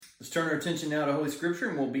Let's turn our attention now to Holy Scripture,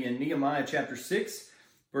 and we'll be in Nehemiah chapter 6,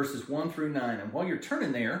 verses 1 through 9. And while you're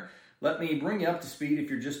turning there, let me bring you up to speed if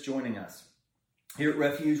you're just joining us. Here at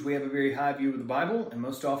Refuge, we have a very high view of the Bible, and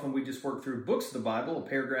most often we just work through books of the Bible, a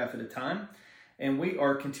paragraph at a time. And we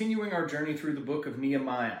are continuing our journey through the book of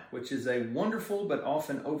Nehemiah, which is a wonderful but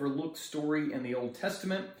often overlooked story in the Old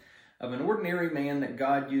Testament of an ordinary man that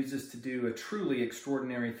God uses to do a truly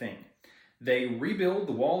extraordinary thing. They rebuild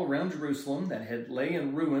the wall around Jerusalem that had lay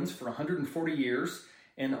in ruins for 140 years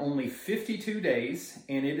in only 52 days,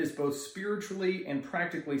 and it is both spiritually and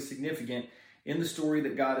practically significant in the story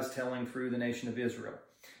that God is telling through the nation of Israel.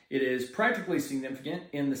 It is practically significant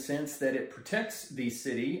in the sense that it protects the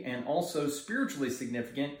city, and also spiritually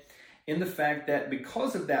significant in the fact that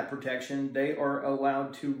because of that protection, they are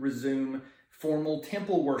allowed to resume formal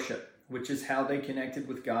temple worship, which is how they connected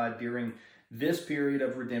with God during this period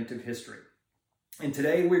of redemptive history. And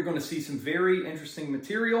today we're going to see some very interesting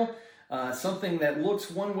material, something that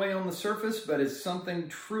looks one way on the surface, but is something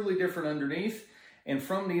truly different underneath. And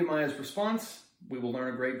from Nehemiah's response, we will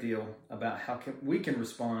learn a great deal about how we can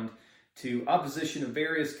respond to opposition of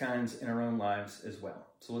various kinds in our own lives as well.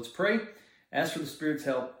 So let's pray, ask for the Spirit's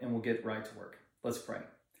help, and we'll get right to work. Let's pray.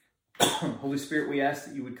 Holy Spirit, we ask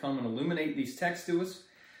that you would come and illuminate these texts to us.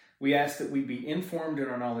 We ask that we be informed in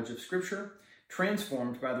our knowledge of Scripture,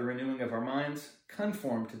 transformed by the renewing of our minds,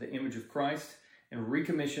 conformed to the image of Christ, and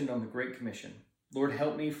recommissioned on the Great Commission. Lord,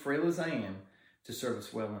 help me, frail as I am, to serve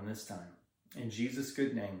us well in this time. In Jesus'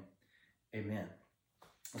 good name, amen.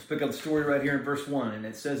 Let's pick up the story right here in verse 1, and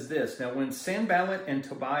it says this: Now when Sanballat and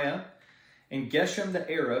Tobiah and Geshem the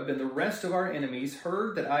Arab and the rest of our enemies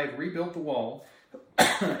heard that I had rebuilt the wall,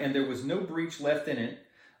 and there was no breach left in it,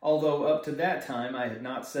 although up to that time I had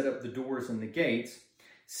not set up the doors and the gates,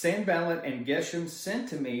 Sanballat and Geshem sent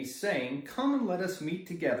to me, saying, Come and let us meet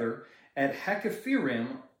together at Hakkephirim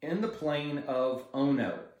in the plain of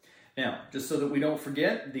Ono. Now, just so that we don't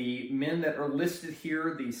forget, the men that are listed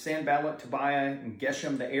here, the Sanballat, Tobiah, and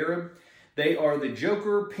Geshem the Arab, they are the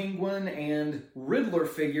Joker, Penguin, and Riddler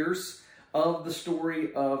figures of the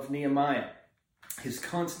story of Nehemiah. His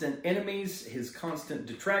constant enemies, his constant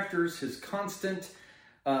detractors, his constant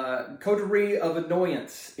coterie of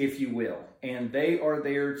annoyance, if you will. And they are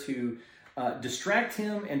there to distract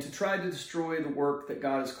him and to try to destroy the work that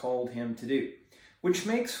God has called him to do. Which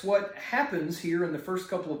makes what happens here in the first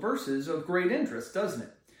couple of verses of great interest, doesn't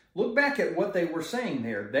it? Look back at what they were saying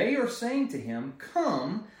there. They are saying to him,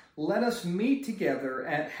 Come, let us meet together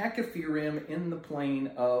at Hakkephirim in the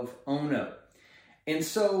plain of Ono. And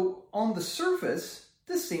so, on the surface,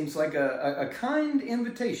 this seems like a kind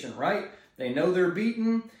invitation, right? They know they're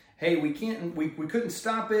beaten. Hey, we couldn't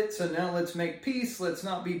stop it, so now let's make peace. Let's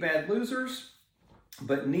not be bad losers.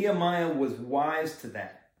 But Nehemiah was wise to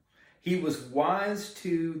that. He was wise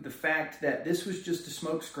to the fact that this was just a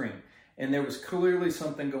smokescreen, and there was clearly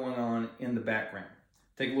something going on in the background.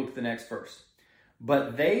 Take a look at the next verse.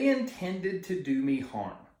 But they intended to do me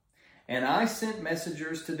harm, and I sent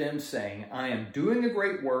messengers to them saying, I am doing a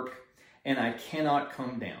great work, and I cannot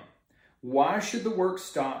come down. Why should the work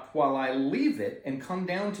stop while I leave it and come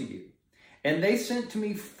down to you? And they sent to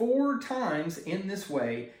me 4 times in this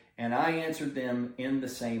way, and I answered them in the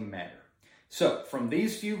same manner. So, from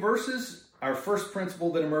these few verses, our first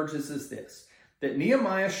principle that emerges is this: that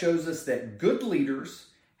Nehemiah shows us that good leaders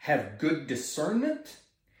have good discernment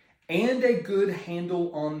and a good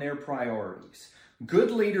handle on their priorities.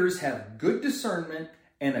 Good leaders have good discernment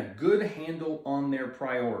and a good handle on their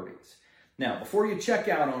priorities. Now, before you check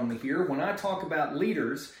out on me here, when I talk about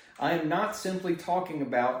leaders, I am not simply talking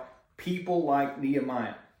about people like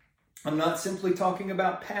Nehemiah. I'm not simply talking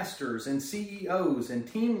about pastors and CEOs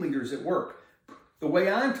and team leaders at work. The way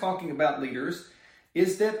I'm talking about leaders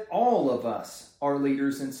is that all of us are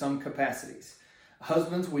leaders in some capacities.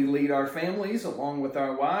 Husbands, we lead our families along with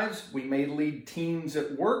our wives. We may lead teams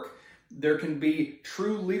at work. There can be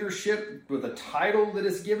true leadership with a title that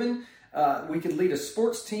is given. We could lead a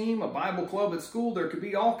sports team, a Bible club at school. There could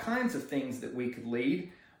be all kinds of things that we could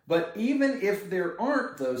lead. But even if there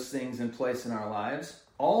aren't those things in place in our lives,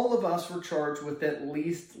 all of us were charged with at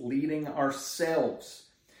least leading ourselves.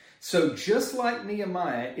 So just like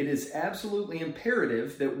Nehemiah, it is absolutely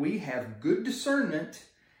imperative that we have good discernment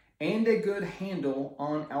and a good handle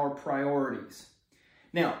on our priorities.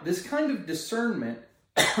 Now, this kind of discernment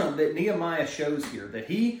that Nehemiah shows here, that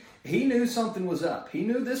he knew something was up. He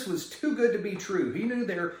knew this was too good to be true. He knew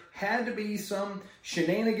there had to be some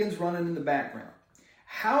shenanigans running in the background.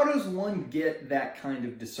 How does one get that kind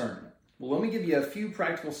of discernment? Well, let me give you a few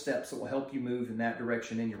practical steps that will help you move in that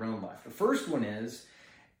direction in your own life. The first one is,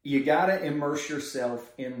 you got to immerse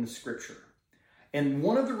yourself in the Scripture. And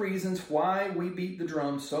one of the reasons why we beat the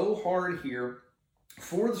drum so hard here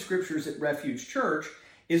for the scriptures at Refuge Church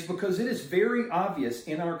is because it is very obvious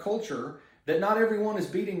in our culture that not everyone is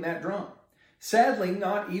beating that drum. Sadly,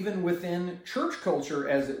 not even within church culture,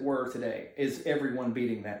 as it were today, is everyone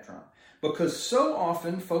beating that drum. Because so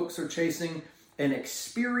often folks are chasing an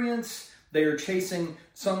experience, they are chasing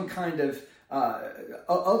some kind of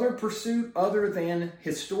other pursuit other than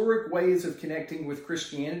historic ways of connecting with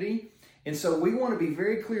Christianity. And so we want to be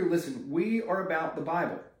very clear, listen, we are about the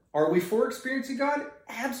Bible. Are we for experiencing God?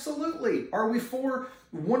 Absolutely. Are we for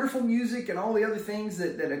wonderful music and all the other things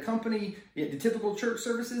that accompany the typical church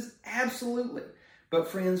services? Absolutely. But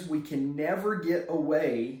friends, we can never get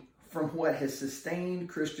away from what has sustained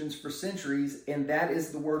Christians for centuries, and that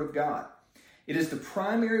is the Word of God. It is the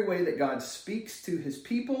primary way that God speaks to His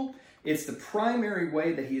people. It's the primary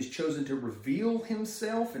way that He has chosen to reveal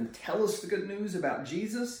Himself and tell us the good news about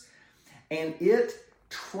Jesus. And it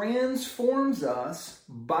transforms us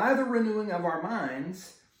by the renewing of our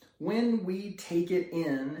minds when we take it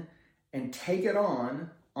in and take it on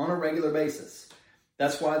a regular basis.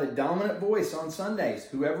 That's why the dominant voice on Sundays,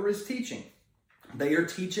 whoever is teaching, they are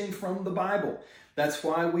teaching from the Bible. That's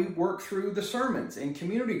why we work through the sermons in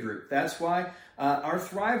community group. That's why our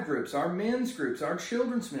Thrive groups, our men's groups, our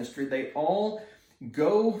children's ministry, they all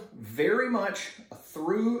go very much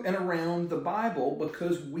through and around the Bible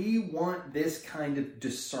because we want this kind of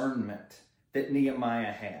discernment that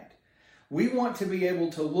Nehemiah had. We want to be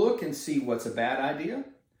able to look and see what's a bad idea,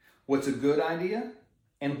 what's a good idea,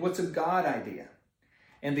 and what's a God idea.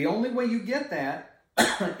 And the only way you get that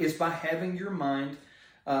is by having your mind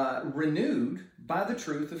renewed by the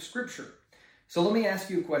truth of Scripture. So let me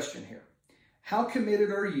ask you a question here. How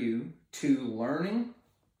committed are you to learning,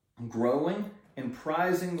 growing, and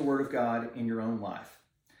prizing the Word of God in your own life?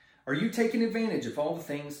 Are you taking advantage of all the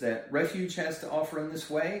things that Refuge has to offer in this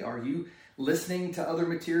way? Are you listening to other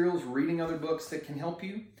materials, reading other books that can help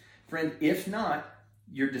you? Friend, if not,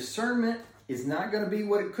 your discernment is not going to be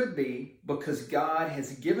what it could be because God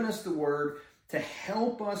has given us the Word to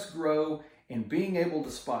help us grow in being able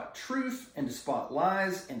to spot truth and to spot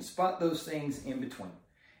lies and spot those things in between.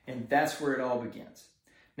 And that's where it all begins.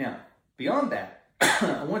 Now, beyond that,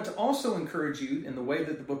 I want to also encourage you in the way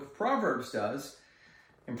that the book of Proverbs does,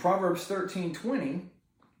 in Proverbs 13:20,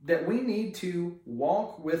 that we need to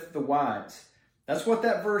walk with the wise. That's what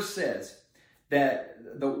that verse says. That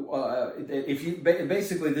if you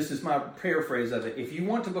basically, this is my paraphrase of it. If you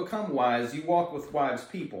want to become wise, you walk with wise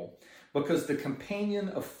people, because the companion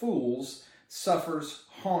of fools suffers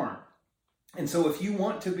harm. And so, if you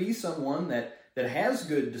want to be someone that has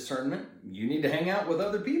good discernment, you need to hang out with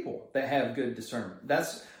other people that have good discernment.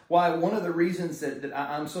 That's why one of the reasons that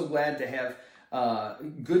I'm so glad to have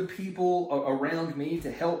good people around me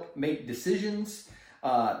to help make decisions.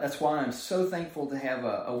 That's why I'm so thankful to have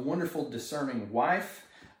a wonderful discerning wife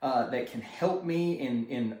that can help me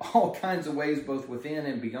in all kinds of ways, both within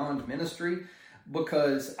and beyond ministry,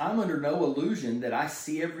 because I'm under no illusion that I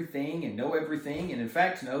see everything and know everything, and in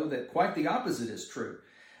fact know that quite the opposite is true.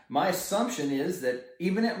 My assumption is that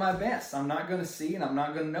even at my best, I'm not going to see and I'm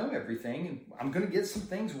not going to know everything, and I'm going to get some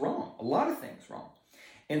things wrong, a lot of things wrong.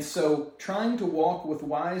 And so trying to walk with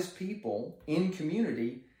wise people in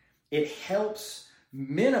community, it helps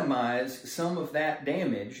minimize some of that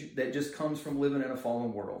damage that just comes from living in a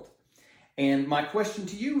fallen world. And my question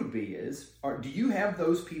to you would be do you have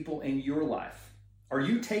those people in your life? Are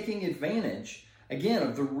you taking advantage, again,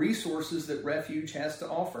 of the resources that Refuge has to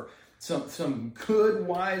offer? Some good,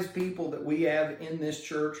 wise people that we have in this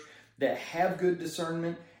church that have good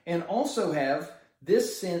discernment and also have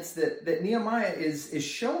this sense that Nehemiah is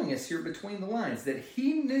showing us here between the lines, that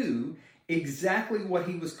he knew exactly what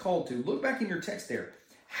he was called to. Look back in your text there.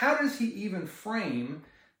 How does he even frame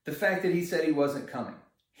the fact that he said he wasn't coming?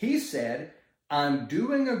 He said, I'm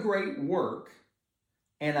doing a great work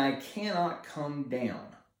and I cannot come down.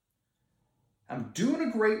 I'm doing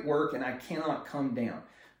a great work and I cannot come down.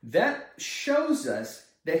 That shows us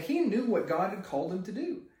that he knew what God had called him to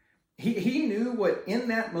do. He knew what in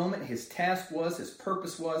that moment his task was, his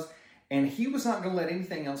purpose was, and he was not going to let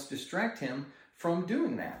anything else distract him from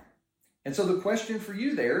doing that. And so the question for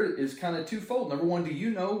you there is kind of twofold. Number one, do you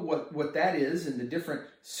know what that is in the different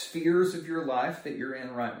spheres of your life that you're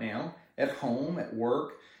in right now, at home, at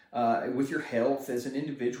work, with your health as an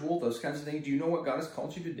individual, those kinds of things? Do you know what God has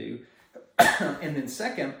called you to do? And then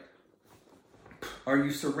second, are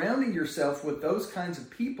you surrounding yourself with those kinds of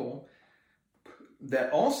people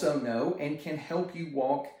that also know and can help you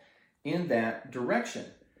walk in that direction?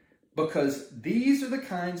 Because these are the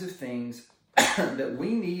kinds of things that we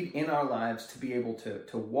need in our lives to be able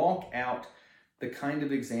to walk out the kind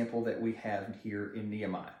of example that we have here in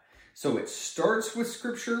Nehemiah. So it starts with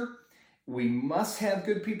Scripture. We must have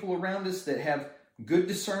good people around us that have good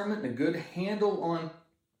discernment and a good handle on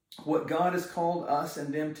what God has called us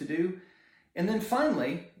and them to do. And then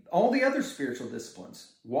finally, all the other spiritual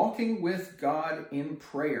disciplines, walking with God in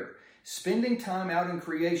prayer, spending time out in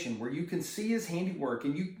creation where you can see his handiwork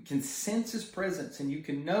and you can sense his presence and you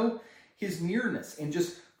can know his nearness, and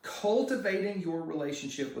just cultivating your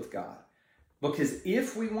relationship with God. Because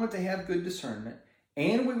if we want to have good discernment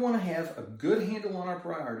and we want to have a good handle on our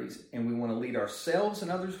priorities and we want to lead ourselves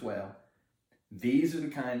and others well, these are the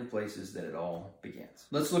kind of places that it all begins.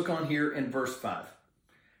 Let's look on here in verse 5.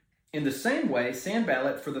 In the same way,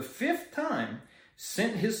 Sanballat, for the 5th time,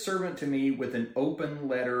 sent his servant to me with an open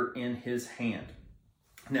letter in his hand.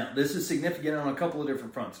 Now, this is significant on a couple of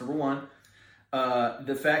different fronts. Number one,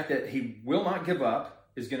 the fact that he will not give up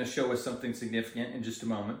is going to show us something significant in just a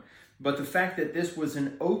moment. But the fact that this was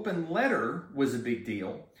an open letter was a big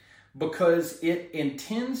deal, because it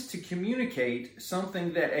intends to communicate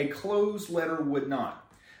something that a closed letter would not.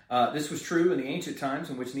 This was true in the ancient times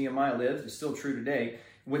in which Nehemiah lived. It's still true today.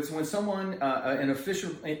 When someone in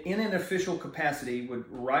an official capacity would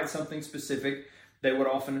write something specific, they would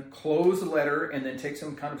often close the letter and then take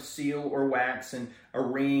some kind of seal or wax and a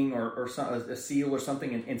ring or a seal or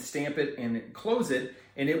something and stamp it and close it.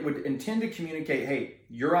 And it would intend to communicate, hey,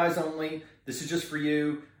 your eyes only. This is just for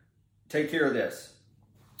you. Take care of this.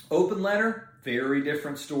 Open letter, very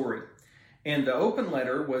different story. And the open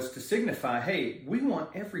letter was to signify, hey, we want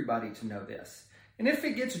everybody to know this. And if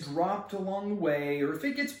it gets dropped along the way, or if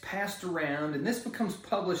it gets passed around and this becomes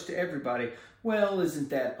published to everybody, well, isn't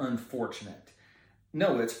that unfortunate?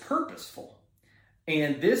 No, it's purposeful.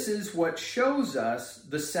 And this is what shows us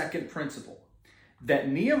the second principle, that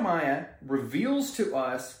Nehemiah reveals to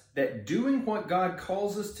us that doing what God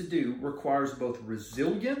calls us to do requires both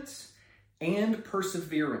resilience and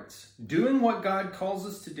perseverance. Doing what God calls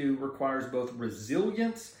us to do requires both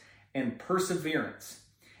resilience and perseverance.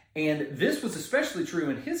 And this was especially true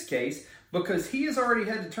in his case because he has already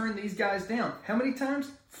had to turn these guys down. How many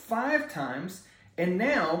times? 5 times. And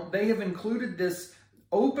now they have included this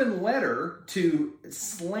open letter to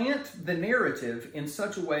slant the narrative in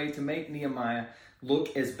such a way to make Nehemiah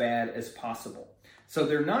look as bad as possible. So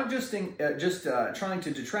they're not just trying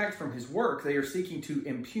to detract from his work. They are seeking to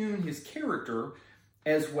impugn his character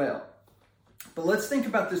as well. But let's think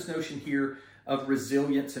about this notion here of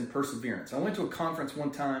resilience and perseverance. I went to a conference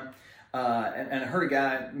one time and I heard a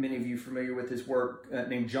guy, many of you familiar with his work,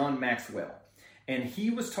 named John Maxwell. And he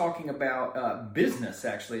was talking about business,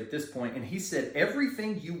 actually, at this point. And he said,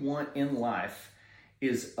 everything you want in life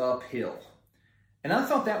is uphill. And I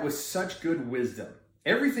thought that was such good wisdom.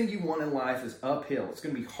 Everything you want in life is uphill. It's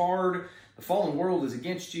going to be hard. The fallen world is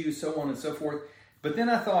against you, so on and so forth. But then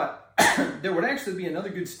I thought there would actually be another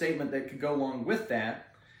good statement that could go along with that.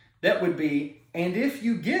 That would be, and if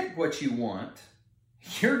you get what you want,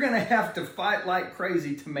 you're going to have to fight like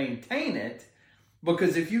crazy to maintain it,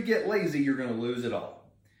 because if you get lazy, you're going to lose it all.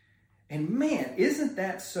 And man, isn't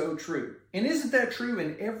that so true? And isn't that true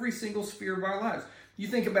in every single sphere of our lives? You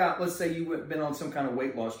think about, let's say you've been on some kind of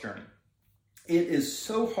weight loss journey. It is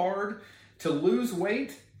so hard to lose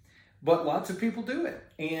weight, but lots of people do it.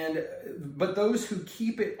 But those who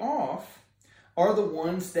keep it off are the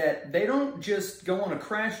ones that they don't just go on a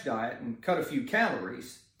crash diet and cut a few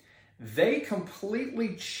calories. They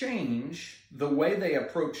completely change the way they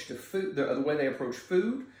approach food, the way they approach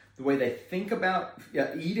food, the way they think about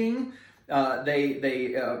eating.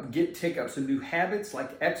 They take up some new habits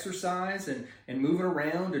like exercise and moving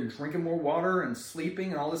around and drinking more water and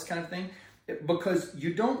sleeping and all this kind of thing. Because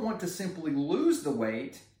you don't want to simply lose the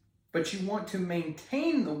weight, but you want to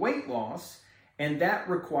maintain the weight loss, and that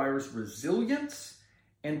requires resilience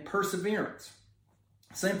and perseverance.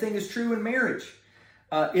 Same thing is true in marriage.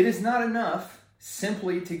 It is not enough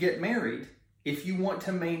simply to get married. If you want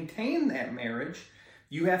to maintain that marriage,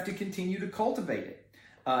 you have to continue to cultivate it.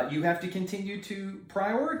 You have to continue to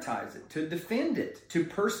prioritize it, to defend it, to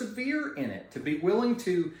persevere in it, to be willing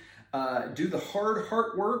to do the hard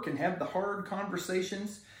heart work and have the hard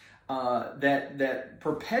conversations that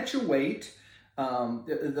perpetuate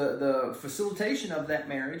the facilitation of that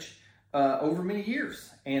marriage over many years.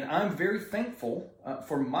 And I'm very thankful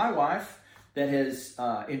for my wife that has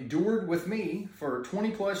endured with me for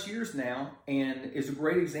 20 plus years now, and is a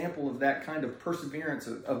great example of that kind of perseverance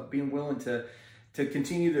of being willing to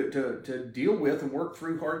continue to deal with and work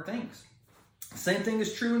through hard things. Same thing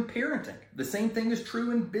is true in parenting. The same thing is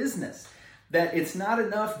true in business. That it's not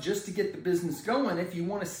enough just to get the business going. If you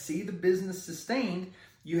want to see the business sustained,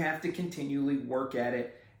 you have to continually work at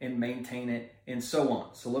it and maintain it, and so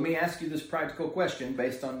on. So let me ask you this practical question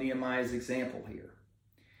based on Nehemiah's example here.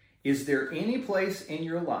 Is there any place in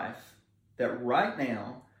your life that right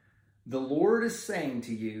now the Lord is saying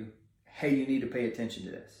to you, hey, you need to pay attention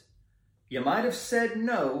to this? You might have said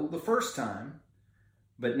no the first time,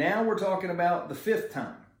 but now we're talking about the fifth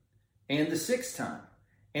time and the sixth time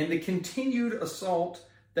and the continued assault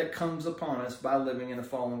that comes upon us by living in a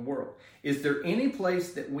fallen world. Is there any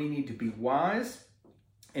place that we need to be wise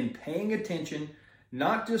and paying attention,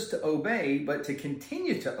 not just to obey, but to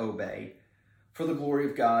continue to obey for the glory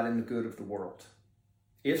of God and the good of the world?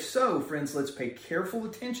 If so, friends, let's pay careful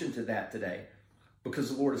attention to that today, because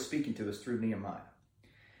the Lord is speaking to us through Nehemiah.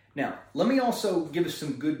 Now, let me also give us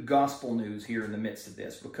some good gospel news here in the midst of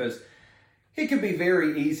this, because it can be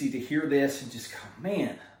very easy to hear this and just go,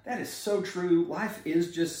 man, that is so true. Life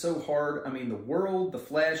is just so hard. I mean, the world, the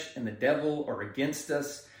flesh, and the devil are against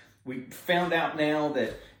us. We found out now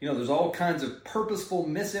that, there's all kinds of purposeful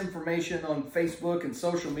misinformation on Facebook and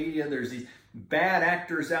social media. There's these bad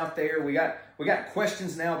actors out there. We got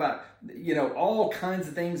questions now about, all kinds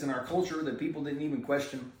of things in our culture that people didn't even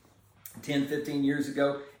question 10, 15 years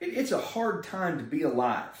ago. It's a hard time to be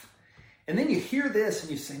alive. And then you hear this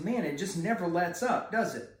and you say, man, it just never lets up,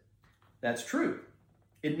 does it? That's true.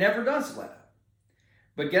 It never does let up.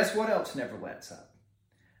 But guess what else never lets up?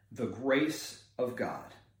 The grace of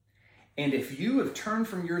God. And if you have turned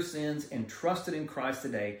from your sins and trusted in Christ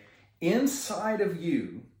today, inside of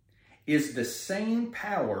you is the same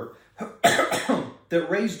power that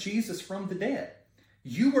raised Jesus from the dead.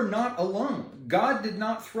 You are not alone. God did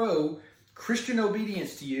not throw Christian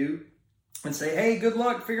obedience to you and say, hey, good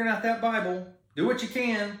luck figuring out that Bible. Do what you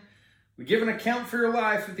can. We give an account for your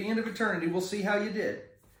life at the end of eternity. We'll see how you did.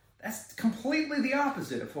 That's completely the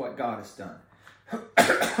opposite of what God has done.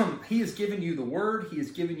 He has given you the Word. He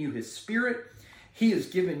has given you His Spirit. He has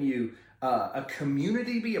given you a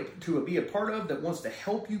community to be a part of that wants to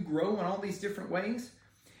help you grow in all these different ways.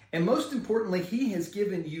 And most importantly, He has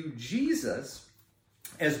given you Jesus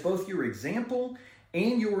as both your example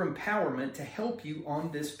and your empowerment to help you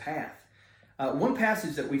on this path. One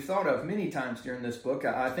passage that we've thought of many times during this book,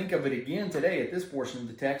 I think of it again today at this portion of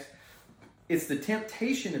the text. It's the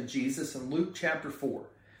temptation of Jesus in Luke chapter 4.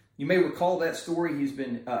 You may recall that story. He's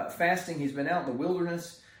been fasting. He's been out in the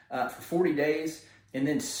wilderness for 40 days. And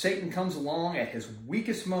then Satan comes along at his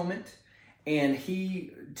weakest moment, and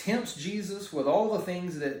he tempts Jesus with all the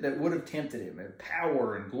things that would have tempted him, and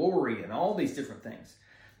power and glory and all these different things.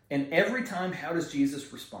 And every time, how does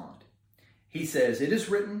Jesus respond? He says, it is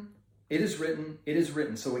written, it is written, it is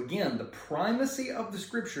written. So again, the primacy of the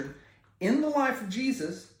Scripture in the life of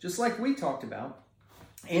Jesus, just like we talked about,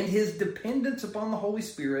 and His dependence upon the Holy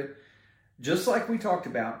Spirit, just like we talked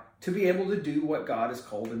about, to be able to do what God has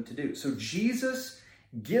called Him to do. So Jesus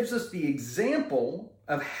gives us the example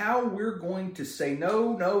of how we're going to say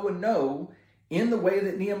no, no, and no in the way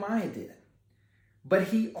that Nehemiah did. But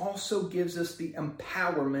He also gives us the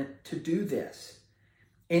empowerment to do this.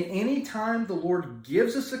 And any time the Lord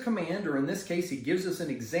gives us a command, or in this case, He gives us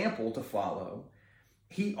an example to follow,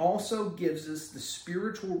 He also gives us the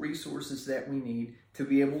spiritual resources that we need to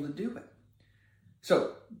be able to do it.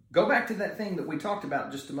 So, go back to that thing that we talked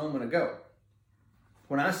about just a moment ago.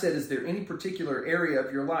 When I said, is there any particular area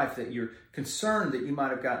of your life that you're concerned that you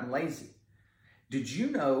might have gotten lazy? Did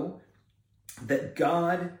you know that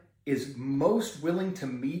God is most willing to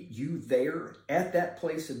meet you there at that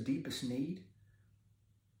place of deepest need?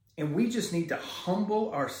 And we just need to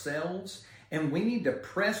humble ourselves, and we need to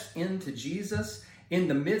press into Jesus in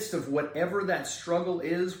the midst of whatever that struggle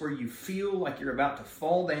is, where you feel like you're about to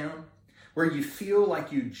fall down, where you feel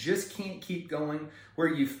like you just can't keep going, where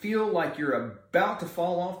you feel like you're about to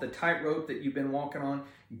fall off the tightrope that you've been walking on.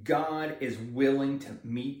 God is willing to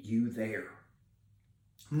meet you there.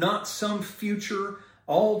 Not some future,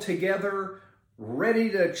 altogether, ready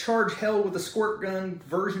to charge hell with a squirt gun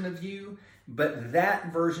version of you, but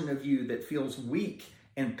that version of you that feels weak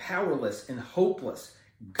and powerless and hopeless.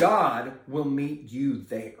 God will meet you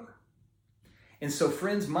there. And so,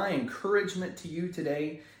 friends, my encouragement to you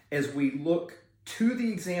today as we look to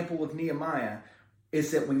the example of Nehemiah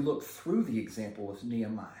is that we look through the example of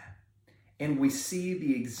Nehemiah and we see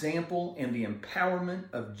the example and the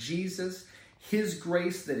empowerment of Jesus, His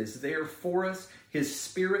grace that is there for us, His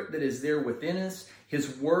Spirit that is there within us,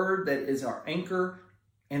 His Word that is our anchor,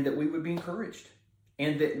 and that we would be encouraged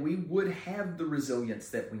and that we would have the resilience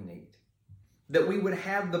that we need. That we would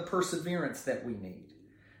have the perseverance that we need.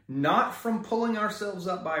 Not from pulling ourselves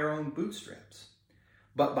up by our own bootstraps,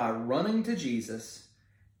 but by running to Jesus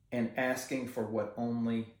and asking for what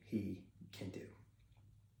only He can do.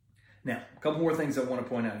 Now, a couple more things I want to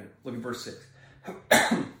point out here. Look at verse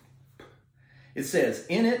 6. It says,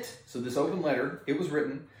 in it, so this open letter, it was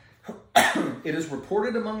written, it is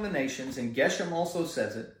reported among the nations, and Geshem also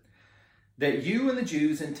says it, that you and the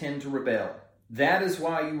Jews intend to rebel. That is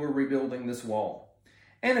why you are rebuilding this wall.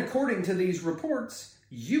 And according to these reports,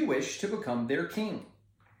 you wish to become their king.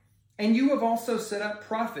 And you have also set up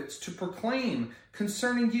prophets to proclaim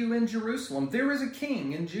concerning you in Jerusalem, there is a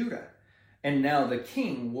king in Judah. And now the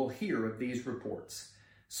king will hear of these reports.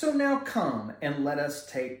 So now come and let us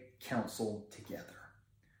take counsel together.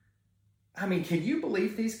 I mean, can you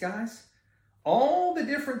believe these guys? All the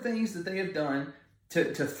different things that they have done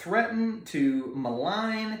to threaten, to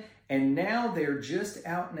malign, and now they're just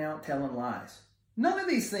out and out telling lies. None of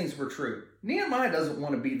these things were true. Nehemiah doesn't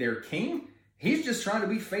want to be their king. He's just trying to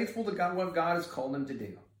be faithful to God, what God has called him to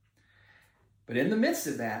do. But in the midst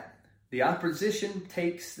of that, the opposition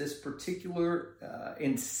takes this particular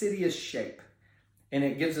insidious shape. And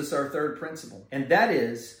it gives us our third principle. And that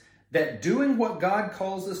is that doing what God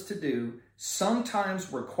calls us to do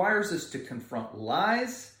sometimes requires us to confront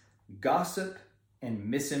lies, gossip, and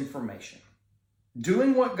misinformation.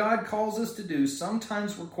 Doing what God calls us to do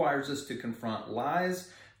sometimes requires us to confront lies,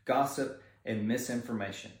 gossip, and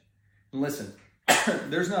misinformation. And listen,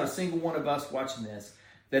 there's not a single one of us watching this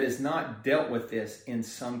that has not dealt with this in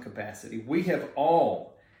some capacity. We have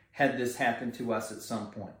all had this happen to us at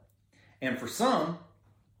some point. And for some,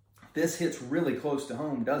 this hits really close to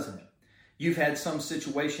home, doesn't it? You've had some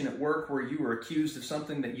situation at work where you were accused of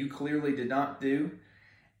something that you clearly did not do.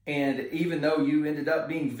 And even though you ended up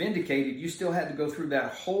being vindicated, you still had to go through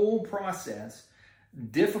that whole process,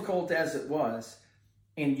 difficult as it was.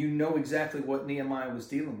 And you know exactly what Nehemiah was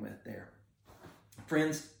dealing with there.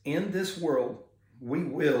 Friends, in this world, we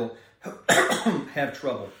will have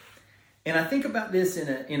trouble. And I think about this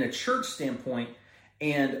in a church standpoint,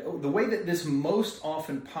 and the way that this most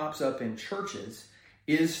often pops up in churches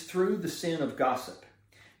is through the sin of gossip.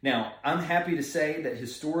 Now, I'm happy to say that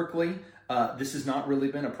historically, this has not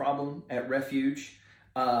really been a problem at Refuge.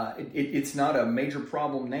 It's not a major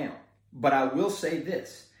problem now. But I will say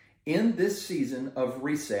this. In this season of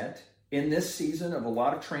reset, in this season of a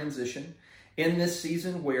lot of transition, in this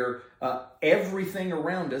season where everything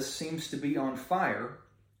around us seems to be on fire,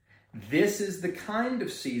 this is the kind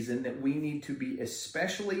of season that we need to be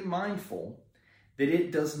especially mindful that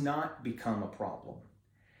it does not become a problem.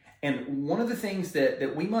 And one of the things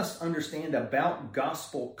that we must understand about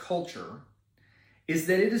gospel culture is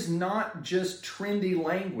that it is not just trendy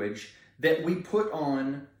language that we put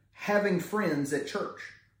on having friends at church.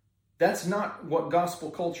 That's not what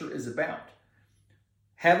gospel culture is about.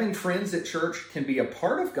 Having friends at church can be a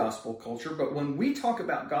part of gospel culture, but when we talk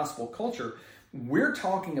about gospel culture, we're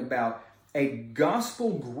talking about a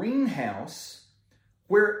gospel greenhouse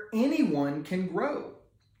where anyone can grow.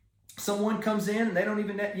 Someone comes in and they don't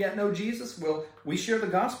even yet know Jesus. Well, we share the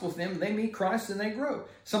gospel with them. They meet Christ and they grow.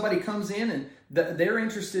 Somebody comes in and they're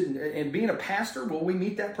interested in being a pastor. Well, we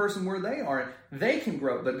meet that person where they are and they can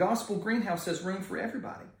grow. The gospel greenhouse has room for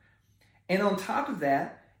everybody. And on top of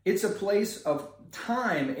that, it's a place of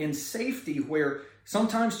time and safety where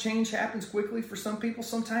sometimes change happens quickly for some people.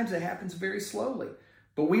 Sometimes it happens very slowly.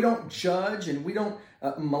 But we don't judge and we don't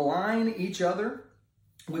malign each other.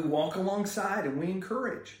 We walk alongside and we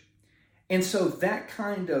encourage. And so that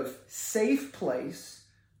kind of safe place,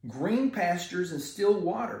 green pastures and still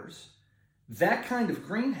waters, that kind of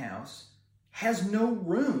greenhouse has no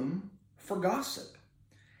room for gossip.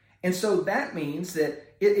 And so that means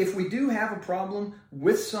that if we do have a problem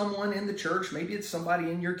with someone in the church, maybe it's somebody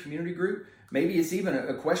in your community group, maybe it's even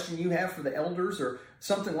a question you have for the elders or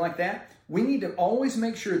something like that, we need to always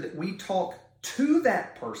make sure that we talk to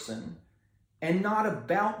that person and not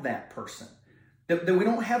about that person. That we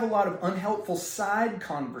don't have a lot of unhelpful side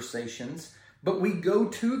conversations, but we go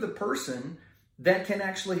to the person that can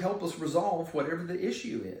actually help us resolve whatever the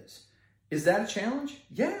issue is. Is that a challenge?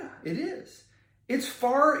 Yeah, it is. It's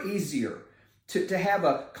far easier to have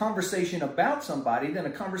a conversation about somebody than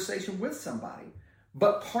a conversation with somebody.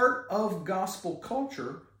 But part of gospel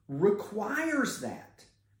culture requires that.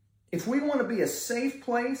 If we want to be a safe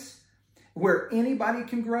place where anybody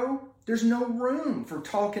can grow, there's no room for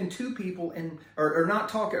talking to people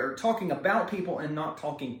or talking about people and not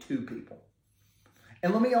talking to people.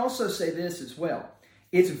 And let me also say this as well.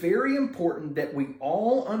 It's very important that we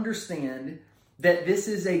all understand that this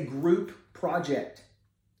is a group project.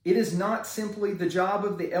 It is not simply the job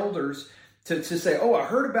of the elders to say, oh, I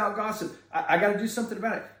heard about gossip. I got to do something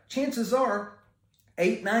about it. Chances are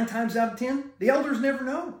 8, 9 times out of 10, the elders never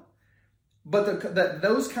know. But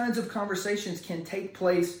those kinds of conversations can take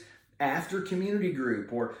place after community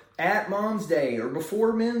group or at Mom's Day or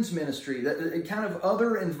before men's ministry, that kind of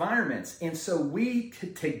other environments. And so we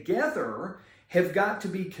together have got to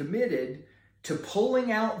be committed to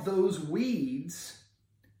pulling out those weeds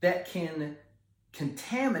that can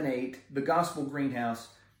contaminate the gospel greenhouse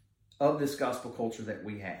of this gospel culture that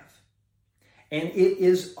we have. And it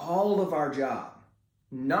is all of our job,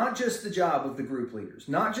 not just the job of the group leaders,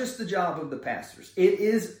 not just the job of the pastors. It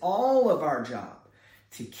is all of our job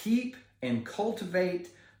to keep and cultivate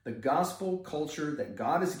the gospel culture that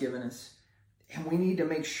God has given us, and we need to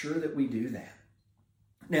make sure that we do that.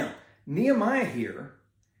 Now, Nehemiah here,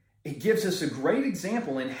 it gives us a great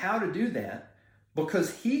example in how to do that,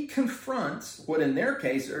 because he confronts what in their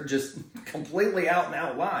case are just completely out and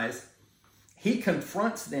out lies. He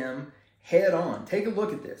confronts them head on. Take a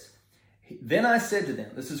look at this. Then I said to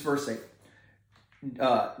them, this is verse 8,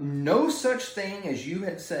 no such thing as you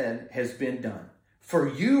had said has been done, for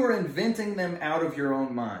you are inventing them out of your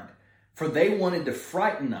own mind. For they wanted to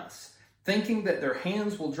frighten us, thinking that their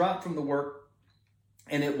hands will drop from the work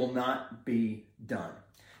and it will not be done.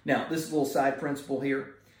 Now, this is a little side principle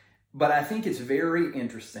here, but I think it's very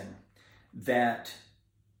interesting that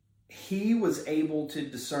he was able to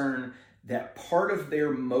discern that part of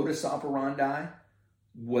their modus operandi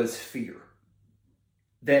was fear.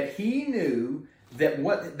 That he knew that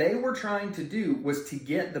what they were trying to do was to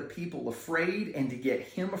get the people afraid and to get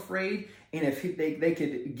him afraid. And if they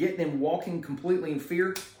could get them walking completely in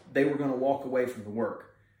fear, they were going to walk away from the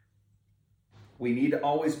work. We need to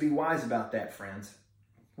always be wise about that, friends.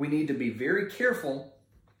 We need to be very careful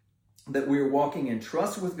that we're walking in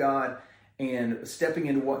trust with God and stepping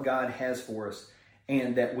into what God has for us,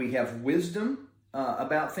 and that we have wisdom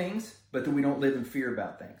about things, but that we don't live in fear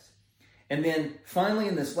about things. And then finally,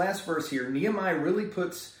 in this last verse here, Nehemiah really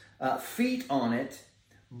puts feet on it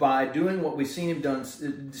by doing what we've seen him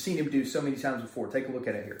do so many times before. Take a look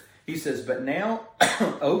at it here. He says, "But now,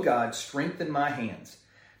 O God, strengthen my hands."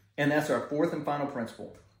 And that's our fourth and final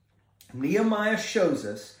principle. Nehemiah shows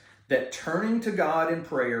us that turning to God in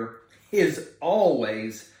prayer is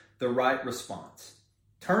always the right response.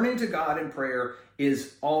 Turning to God in prayer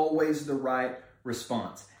is always the right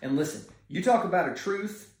response. And listen, you talk about a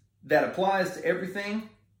truth that applies to everything,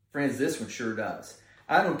 friends, this one sure does.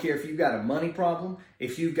 I don't care if you've got a money problem,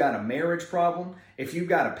 if you've got a marriage problem, if you've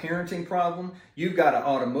got a parenting problem, you've got an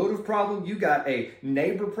automotive problem, you've got a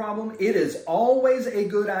neighbor problem. It is always a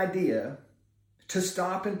good idea to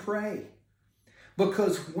stop and pray.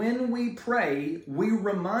 Because when we pray, we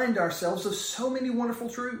remind ourselves of so many wonderful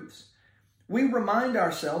truths. We remind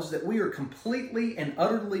ourselves that we are completely and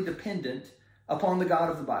utterly dependent upon the God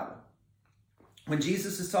of the Bible. When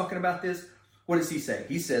Jesus is talking about this, what does he say?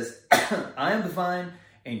 He says, I am the vine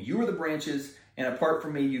and you are the branches, and apart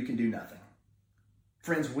from me, you can do nothing.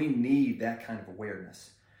 Friends, we need that kind of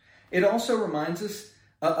awareness. It also reminds us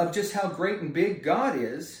of just how great and big God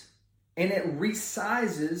is, and it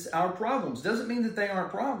resizes our problems. Doesn't mean that they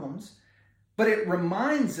aren't problems, but it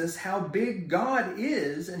reminds us how big God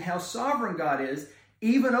is and how sovereign God is,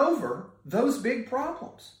 even over those big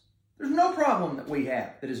problems. There's no problem that we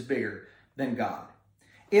have that is bigger than God.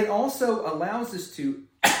 It also allows us to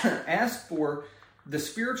ask for the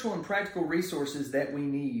spiritual and practical resources that we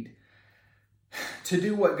need to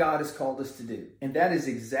do what God has called us to do. And that is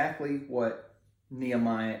exactly what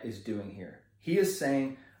Nehemiah is doing here. He is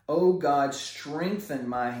saying, "Oh God, strengthen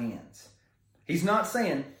my hands." He's not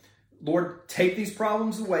saying, "Lord, take these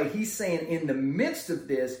problems away." He's saying, in the midst of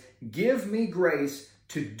this, give me grace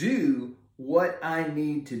to do what I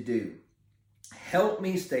need to do. Help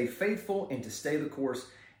me stay faithful and to stay the course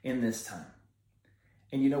in this time.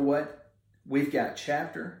 And you know what? We've got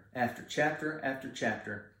chapter after chapter after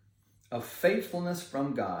chapter of faithfulness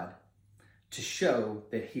from God to show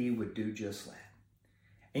that he would do just that.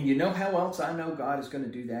 And you know how else I know God is going to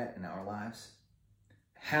do that in our lives?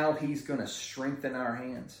 How he's going to strengthen our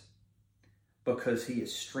hands? Because he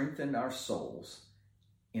has strengthened our souls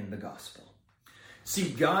in the gospel. See,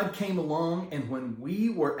 God came along, and when we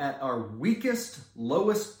were at our weakest,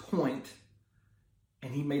 lowest point,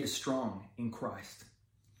 and he made us strong in Christ.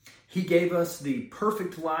 He gave us the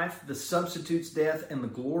perfect life, the substitute's death, and the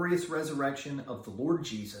glorious resurrection of the Lord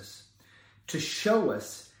Jesus to show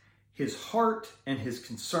us his heart and his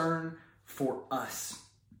concern for us.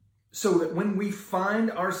 So that when we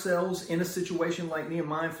find ourselves in a situation like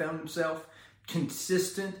Nehemiah found himself,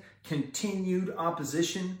 consistent, continued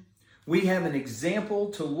opposition, we have an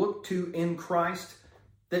example to look to in Christ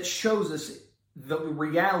that shows us the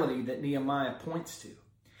reality that Nehemiah points to.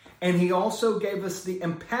 And he also gave us the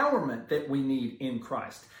empowerment that we need in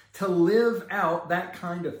Christ to live out that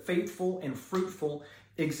kind of faithful and fruitful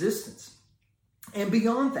existence. And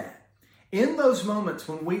beyond that, in those moments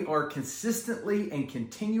when we are consistently and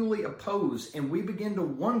continually opposed and we begin to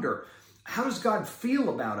wonder, how does God feel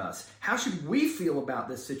about us? How should we feel about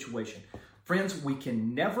this situation? Friends, we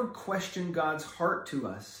can never question God's heart to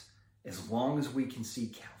us as long as we can see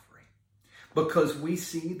Calvary. Because we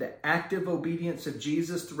see the active obedience of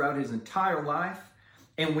Jesus throughout his entire life,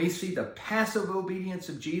 and we see the passive obedience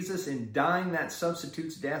of Jesus in dying that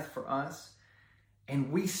substitute's death for us,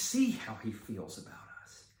 and we see how he feels about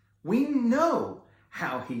us. We know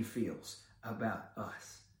how he feels about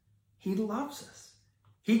us. He loves us.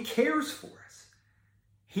 He cares for us.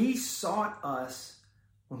 He sought us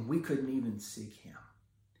when we couldn't even seek him.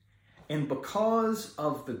 And because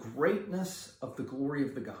of the greatness of the glory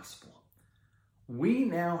of the gospel, we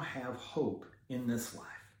now have hope in this life.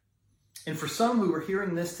 And for some who are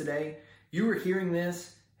hearing this today, you are hearing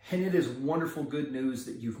this, and it is wonderful good news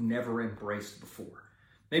that you've never embraced before.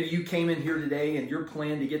 Maybe you came in here today and your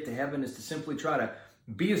plan to get to heaven is to simply try to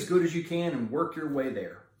be as good as you can and work your way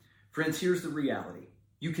there. Friends, here's the reality.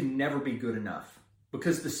 You can never be good enough,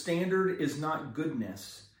 because the standard is not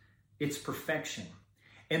goodness, it's perfection.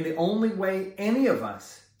 And the only way any of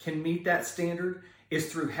us can meet that standard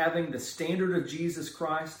is through having the standard of Jesus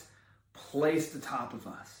Christ placed atop of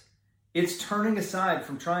us. It's turning aside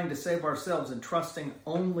from trying to save ourselves and trusting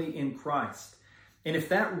only in Christ. And if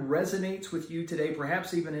that resonates with you today,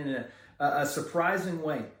 perhaps even in a surprising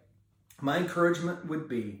way, my encouragement would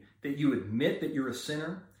be that you admit that you're a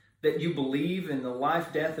sinner, that you believe in the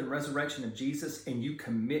life, death, and resurrection of Jesus, and you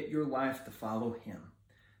commit your life to follow him.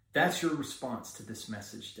 That's your response to this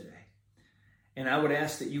message today. And I would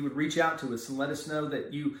ask that you would reach out to us and let us know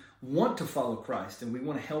that you want to follow Christ, and we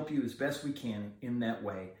want to help you as best we can in that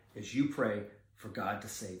way as you pray for God to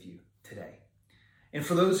save you today. And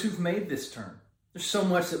for those who've made this turn, there's so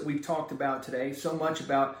much that we've talked about today, so much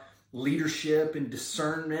about leadership and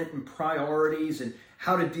discernment and priorities and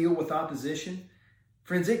how to deal with opposition.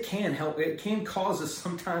 Friends, it can cause us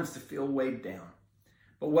sometimes to feel weighed down.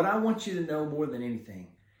 But what I want you to know more than anything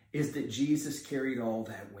is that Jesus carried all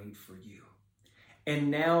that weight for you.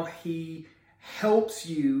 And now he helps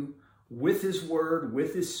you with his word,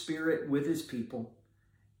 with his spirit, with his people,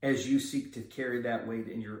 as you seek to carry that weight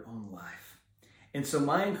in your own life. And so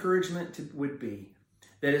my encouragement would be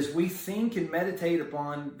that as we think and meditate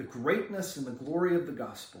upon the greatness and the glory of the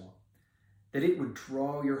gospel, that it would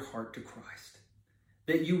draw your heart to Christ,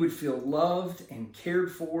 that you would feel loved and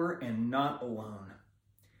cared for and not alone,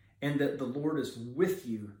 and that the Lord is with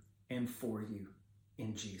you and for you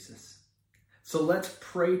in Jesus. So let's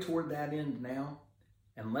pray toward that end now,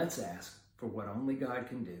 and let's ask for what only God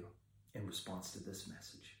can do in response to this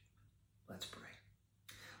message. Let's pray.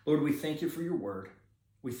 Lord, we thank you for your word.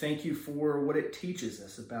 We thank you for what it teaches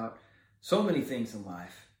us about so many things in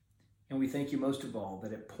life. And we thank you most of all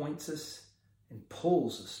that it points us and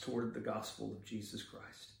pulls us toward the gospel of Jesus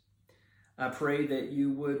Christ. I pray that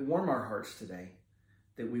you would warm our hearts today,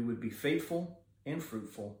 that we would be faithful and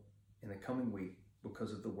fruitful in the coming week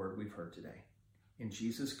because of the word we've heard today. In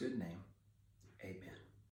Jesus' good name, amen.